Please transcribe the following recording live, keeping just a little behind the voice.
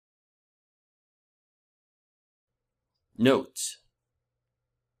Notes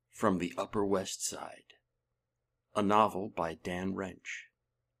from the Upper West Side, a novel by Dan Wrench.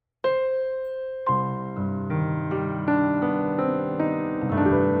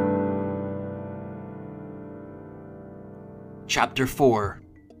 Chapter 4.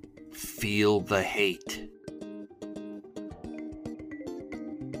 Feel the Hate.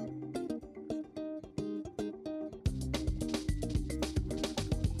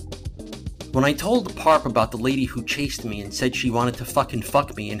 When I told Parp about the lady who chased me and said she wanted to fucking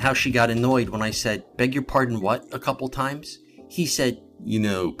fuck me and how she got annoyed when I said, "Beg your pardon, what?" a couple times, he said, "You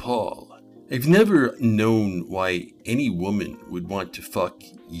know, Paul, I've never known why any woman would want to fuck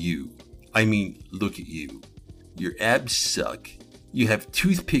you. I mean, look at you. Your abs suck, you have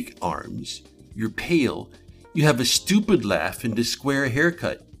toothpick arms, you're pale, you have a stupid laugh and a square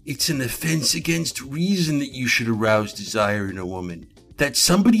haircut. It's an offense against reason that you should arouse desire in a woman. That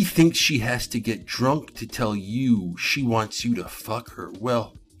somebody thinks she has to get drunk to tell you she wants you to fuck her,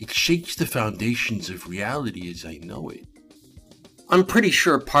 well, it shakes the foundations of reality as I know it." I'm pretty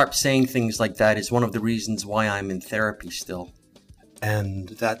sure Parp saying things like that is one of the reasons why I'm in therapy still. "And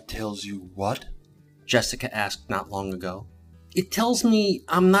that tells you what?" Jessica asked not long ago. "It tells me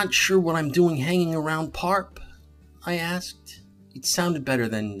I'm not sure what I'm doing hanging around Parp," I asked. It sounded better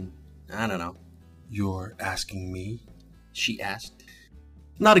than, I don't know. "You're asking me?" she asked.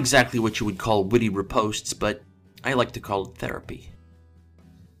 Not exactly what you would call witty ripostes, but I like to call it therapy.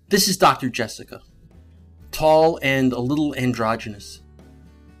 This is Dr. Jessica. Tall and a little androgynous.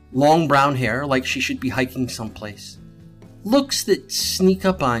 Long brown hair, like she should be hiking someplace. Looks that sneak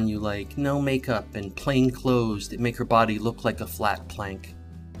up on you like no makeup and plain clothes that make her body look like a flat plank.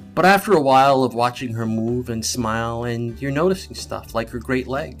 But after a while of watching her move and smile, and you're noticing stuff like her great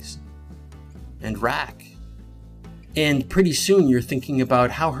legs. And rack. And pretty soon you're thinking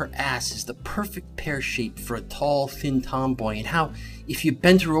about how her ass is the perfect pear shape for a tall, thin tomboy, and how if you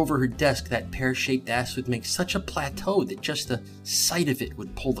bent her over her desk, that pear-shaped ass would make such a plateau that just the sight of it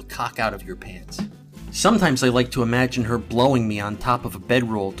would pull the cock out of your pants. Sometimes I like to imagine her blowing me on top of a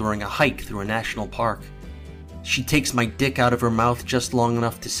bedroll during a hike through a national park. She takes my dick out of her mouth just long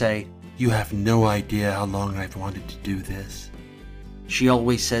enough to say, "You have no idea how long I've wanted to do this." She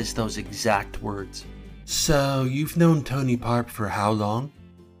always says those exact words. "So, you've known Tony Parp for how long?"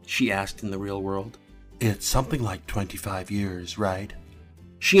 she asked in the real world. "It's something like 25 years, right?"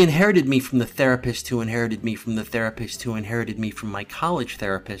 She inherited me from the therapist who inherited me from the therapist who inherited me from my college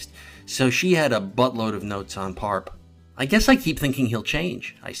therapist, so she had a buttload of notes on Parp. "I guess I keep thinking he'll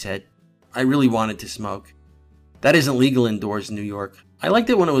change," I said. I really wanted to smoke. That isn't legal indoors in New York. I liked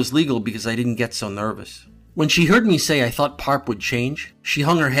it when it was legal because I didn't get so nervous. When she heard me say I thought Parp would change, she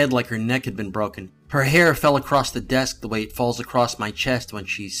hung her head like her neck had been broken. Her hair fell across the desk the way it falls across my chest when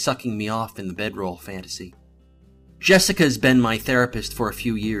she's sucking me off in the bedroll fantasy. Jessica has been my therapist for a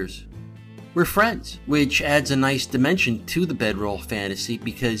few years. We're friends, which adds a nice dimension to the bedroll fantasy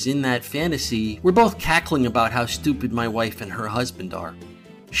because in that fantasy, we're both cackling about how stupid my wife and her husband are.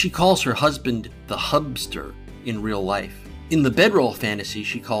 She calls her husband the hubster in real life. In the bedroll fantasy,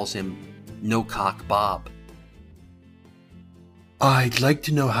 she calls him No Cock Bob. "I'd like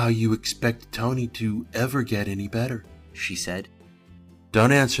to know how you expect Tony to ever get any better," she said.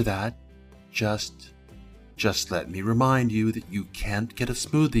 "Don't answer that. Just let me remind you that you can't get a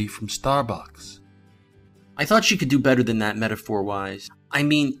smoothie from Starbucks." I thought she could do better than that metaphor-wise. I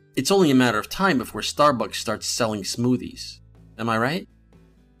mean, it's only a matter of time before Starbucks starts selling smoothies. Am I right?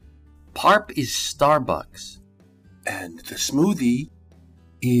 Parp is Starbucks. "And the smoothie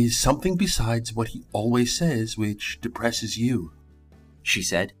is something besides what he always says, which depresses you," she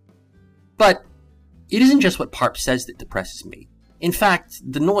said. But it isn't just what Parp says that depresses me. In fact,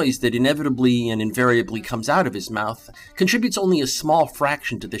 the noise that inevitably and invariably comes out of his mouth contributes only a small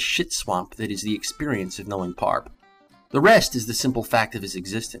fraction to the shit swamp that is the experience of knowing Parp. The rest is the simple fact of his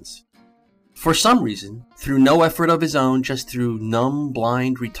existence. For some reason, through no effort of his own, just through numb,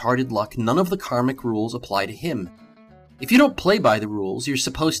 blind, retarded luck, none of the karmic rules apply to him. If you don't play by the rules, you're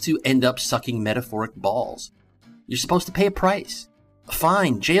supposed to end up sucking metaphoric balls. You're supposed to pay a price. A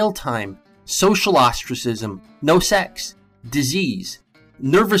fine, jail time, social ostracism, no sex, disease,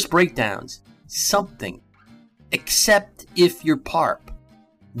 nervous breakdowns, something. Except if you're Parp.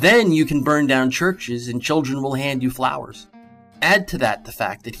 Then you can burn down churches and children will hand you flowers. Add to that the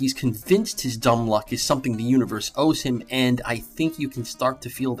fact that he's convinced his dumb luck is something the universe owes him, and I think you can start to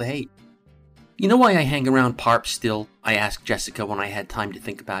feel the hate. "You know why I hang around Parp still?" I asked Jessica when I had time to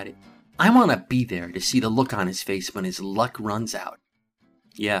think about it. "I want to be there to see the look on his face when his luck runs out."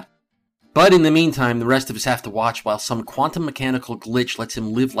 "Yeah." But in the meantime, the rest of us have to watch while some quantum mechanical glitch lets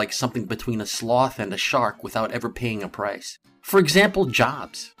him live like something between a sloth and a shark without ever paying a price. For example,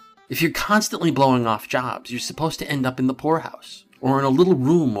 jobs. If you're constantly blowing off jobs, you're supposed to end up in the poorhouse, or in a little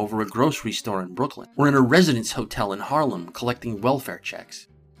room over a grocery store in Brooklyn, or in a residence hotel in Harlem collecting welfare checks.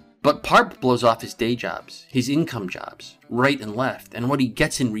 But Parp blows off his day jobs, his income jobs, right and left, and what he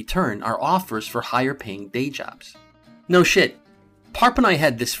gets in return are offers for higher paying day jobs. No shit. Parp and I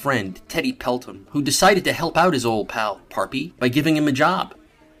had this friend, Teddy Pelton, who decided to help out his old pal, Parpy, by giving him a job.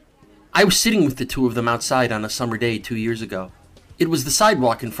 I was sitting with the two of them outside on a summer day 2 years ago. It was the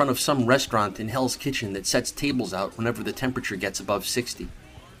sidewalk in front of some restaurant in Hell's Kitchen that sets tables out whenever the temperature gets above 60.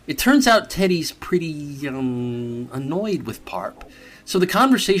 It turns out Teddy's pretty, annoyed with Parp, so the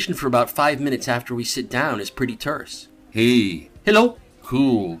conversation for about 5 minutes after we sit down is pretty terse. Hey. Hello?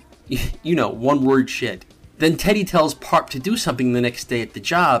 Cool. You know, one word shit. Then Teddy tells Parp to do something the next day at the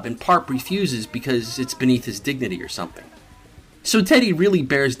job, and Parp refuses because it's beneath his dignity or something. So Teddy really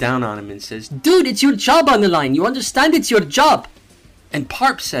bears down on him and says, "Dude, it's your job on the line. You understand it's your job." And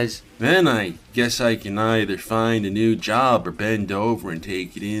Parp says, "Then I guess I can either find a new job or bend over and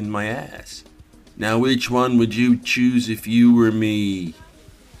take it in my ass. Now which one would you choose if you were me?"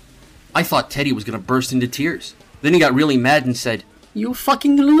 I thought Teddy was going to burst into tears. Then he got really mad and said, "You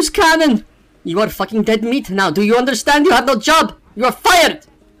fucking loose cannon! You are fucking dead meat now. Do you understand? You have no job. You are fired."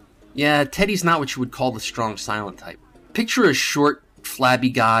 Yeah, Teddy's not what you would call the strong silent type. Picture a short,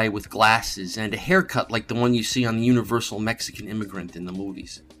 flabby guy with glasses and a haircut like the one you see on the Universal Mexican Immigrant in the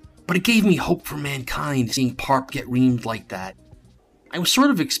movies. But it gave me hope for mankind seeing Parp get reamed like that. I was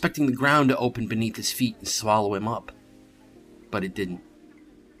sort of expecting the ground to open beneath his feet and swallow him up. But it didn't.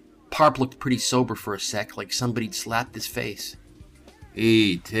 Parp looked pretty sober for a sec, like somebody'd slapped his face.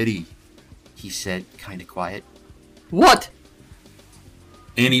 "Hey, Teddy," he said, kinda quiet. "What?"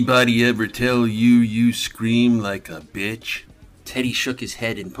 "Anybody ever tell you scream like a bitch?" Teddy shook his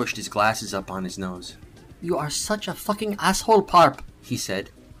head and pushed his glasses up on his nose. "You are such a fucking asshole, Parp," he said.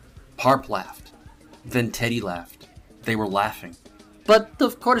 Parp laughed. Then Teddy laughed. They were laughing. "But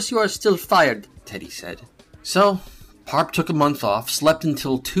of course you are still fired," Teddy said. So, Parp took a month off, slept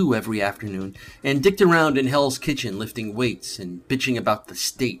until 2 every afternoon, and dicked around in Hell's Kitchen lifting weights and bitching about the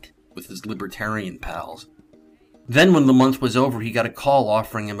state with his libertarian pals. Then when the month was over, he got a call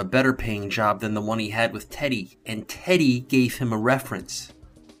offering him a better paying job than the one he had with Teddy, and Teddy gave him a reference.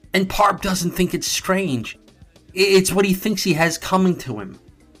 And Parp doesn't think it's strange. It's what he thinks he has coming to him.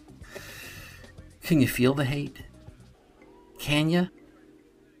 Can you feel the hate? Can you?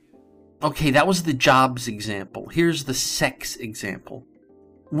 Okay, that was the jobs example. Here's the sex example.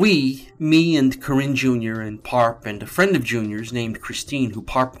 We, me and Corinne Jr. and Parp and a friend of Junior's named Christine who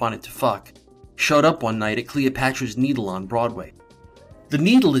Parp wanted to fuck, showed up one night at Cleopatra's Needle on Broadway. The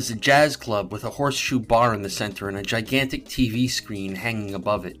Needle is a jazz club with a horseshoe bar in the center and a gigantic TV screen hanging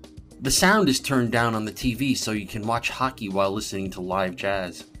above it. The sound is turned down on the TV so you can watch hockey while listening to live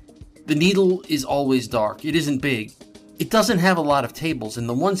jazz. The Needle is always dark. It isn't big. It doesn't have a lot of tables, and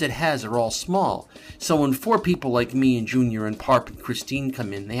the ones it has are all small, so when 4 people like me and Junior and Parp and Christine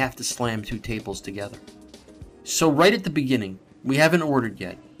come in, they have to slam 2 tables together. So right at the beginning, we haven't ordered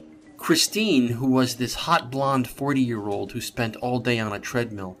yet. Christine, who was this hot blonde 40-year-old who spent all day on a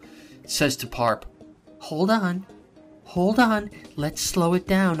treadmill, says to Parp, Hold on, let's slow it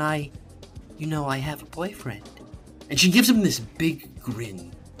down, I have a boyfriend." And she gives him this big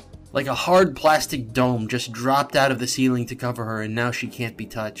grin, like a hard plastic dome just dropped out of the ceiling to cover her, and now she can't be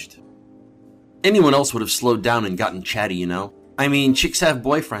touched. Anyone else would have slowed down and gotten chatty, you know? I mean, chicks have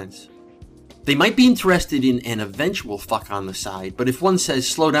boyfriends. They might be interested in an eventual fuck on the side, but if one says,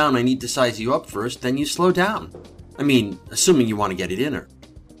 "Slow down, I need to size you up first," then you slow down. I mean, assuming you want to get it in her.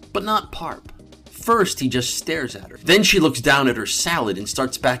 But not Parp. First, he just stares at her. Then she looks down at her salad and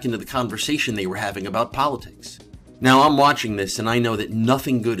starts back into the conversation they were having about politics. Now, I'm watching this, and I know that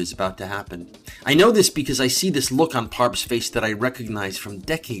nothing good is about to happen. I know this because I see this look on Parp's face that I recognize from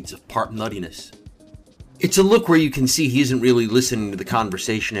decades of Parp nuttiness. It's a look where you can see he isn't really listening to the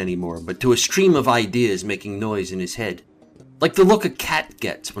conversation anymore, but to a stream of ideas making noise in his head. Like the look a cat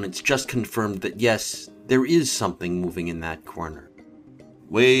gets when it's just confirmed that yes, there is something moving in that corner.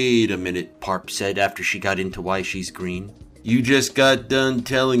 "Wait a minute," Parp said after she got into why she's green. "You just got done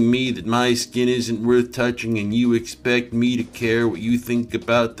telling me that my skin isn't worth touching and you expect me to care what you think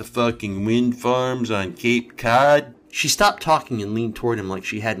about the fucking wind farms on Cape Cod?" She stopped talking and leaned toward him like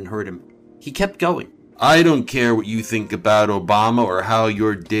she hadn't heard him. He kept going. "I don't care what you think about Obama or how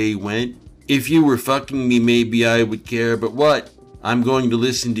your day went. If you were fucking me, maybe I would care, but what? I'm going to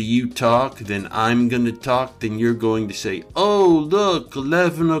listen to you talk, then I'm going to talk, then you're going to say, oh, look,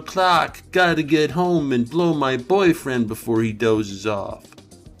 11 o'clock, gotta get home and blow my boyfriend before he dozes off.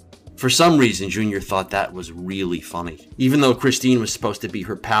 For some reason, Junior thought that was really funny, even though Christine was supposed to be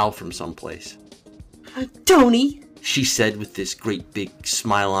her pal from someplace. Tony, she said with this great big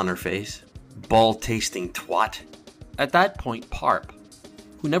smile on her face. Ball-tasting twat. At that point, Parp,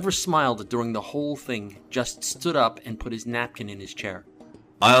 who never smiled during the whole thing, just stood up and put his napkin in his chair.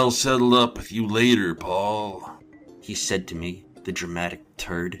 I'll settle up with you later, Paul, he said to me, the dramatic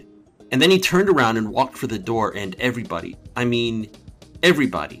turd. And then he turned around and walked for the door, and everybody,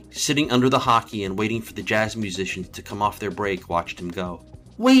 sitting under the hockey and waiting for the jazz musicians to come off their break, watched him go.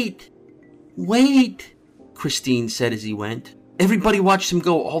 Wait! Christine said as he went. Everybody watched him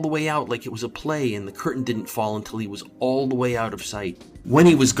go all the way out like it was a play, and the curtain didn't fall until he was all the way out of sight. When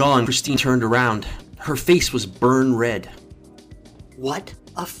he was gone, Christine turned around. Her face was burn red. What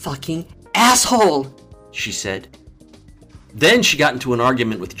a fucking asshole, she said. Then she got into an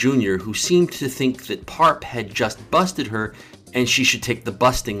argument with Junior, who seemed to think that Parp had just busted her and she should take the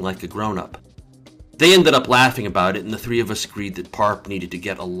busting like a grown-up. They ended up laughing about it, and the three of us agreed that Parp needed to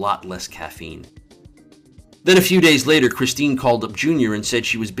get a lot less caffeine. Then a few days later, Christine called up Junior and said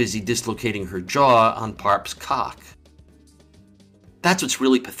she was busy dislocating her jaw on Parp's cock. That's what's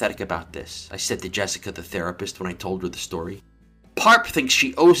really pathetic about this, I said to Jessica, the therapist, when I told her the story. Parp thinks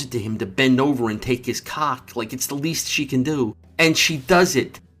she owes it to him to bend over and take his cock, like it's the least she can do. And she does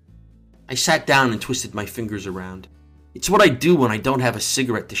it. I sat down and twisted my fingers around. It's what I do when I don't have a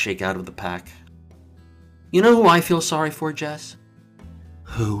cigarette to shake out of the pack. You know who I feel sorry for, Jess?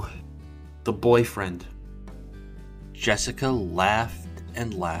 Who? The boyfriend. Jessica laughed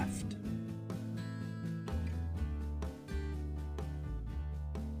and laughed.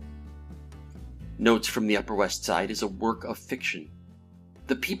 Notes from the Upper West Side is a work of fiction.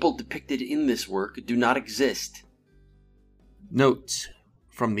 The people depicted in this work do not exist. Notes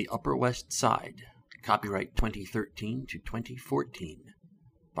from the Upper West Side. Copyright 2013 to 2014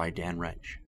 by Dan Wrench.